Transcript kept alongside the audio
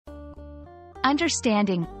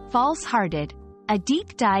Understanding false-hearted, a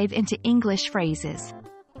deep dive into English phrases.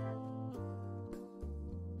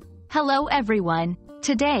 Hello everyone,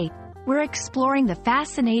 today, we're exploring the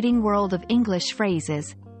fascinating world of English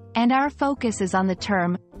phrases, and our focus is on the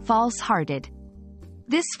term, false-hearted.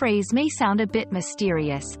 This phrase may sound a bit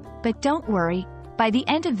mysterious, but don't worry, by the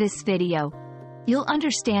end of this video, you'll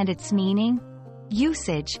understand its meaning,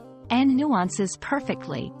 usage, and nuances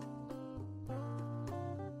perfectly.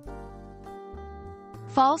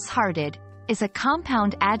 False-hearted is a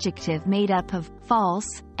compound adjective made up of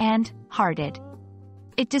false and hearted.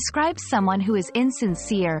 It describes someone who is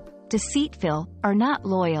insincere, deceitful, or not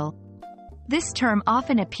loyal. This term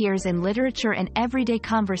often appears in literature and everyday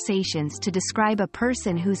conversations to describe a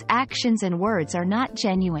person whose actions and words are not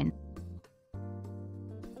genuine.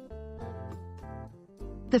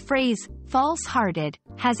 The phrase, false-hearted,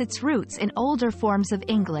 has its roots in older forms of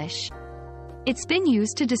English. It's been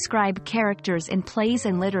used to describe characters in plays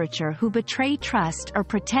and literature who betray trust or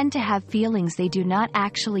pretend to have feelings they do not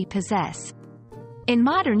actually possess. In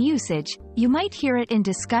modern usage, you might hear it in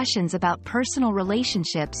discussions about personal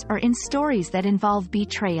relationships or in stories that involve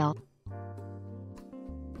betrayal.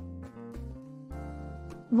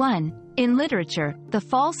 1. In literature, the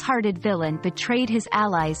false-hearted villain betrayed his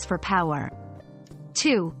allies for power.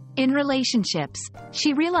 2. In relationships,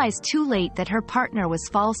 she realized too late that her partner was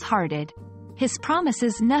false-hearted. His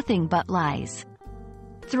promises nothing but lies.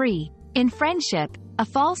 3. In friendship, a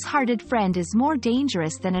false-hearted friend is more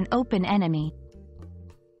dangerous than an open enemy.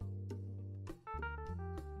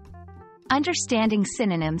 Understanding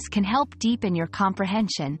synonyms can help deepen your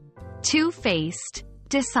comprehension. Two-faced,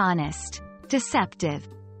 dishonest, deceptive,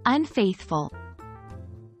 unfaithful.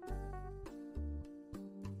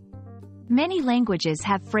 Many languages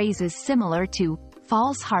have phrases similar to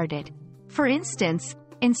false-hearted. For instance,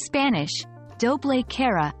 in Spanish, doble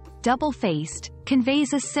cara, double-faced,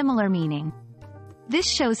 conveys a similar meaning. This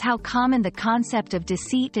shows how common the concept of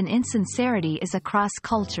deceit and insincerity is across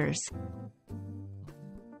cultures.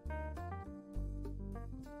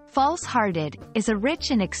 False-hearted is a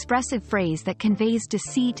rich and expressive phrase that conveys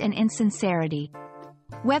deceit and insincerity.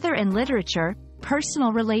 Whether in literature,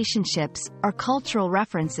 personal relationships, or cultural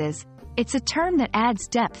references, it's a term that adds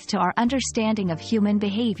depth to our understanding of human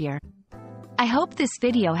behavior. I hope this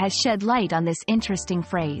video has shed light on this interesting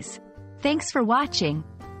phrase. Thanks for watching,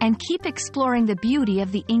 and keep exploring the beauty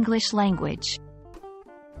of the English language.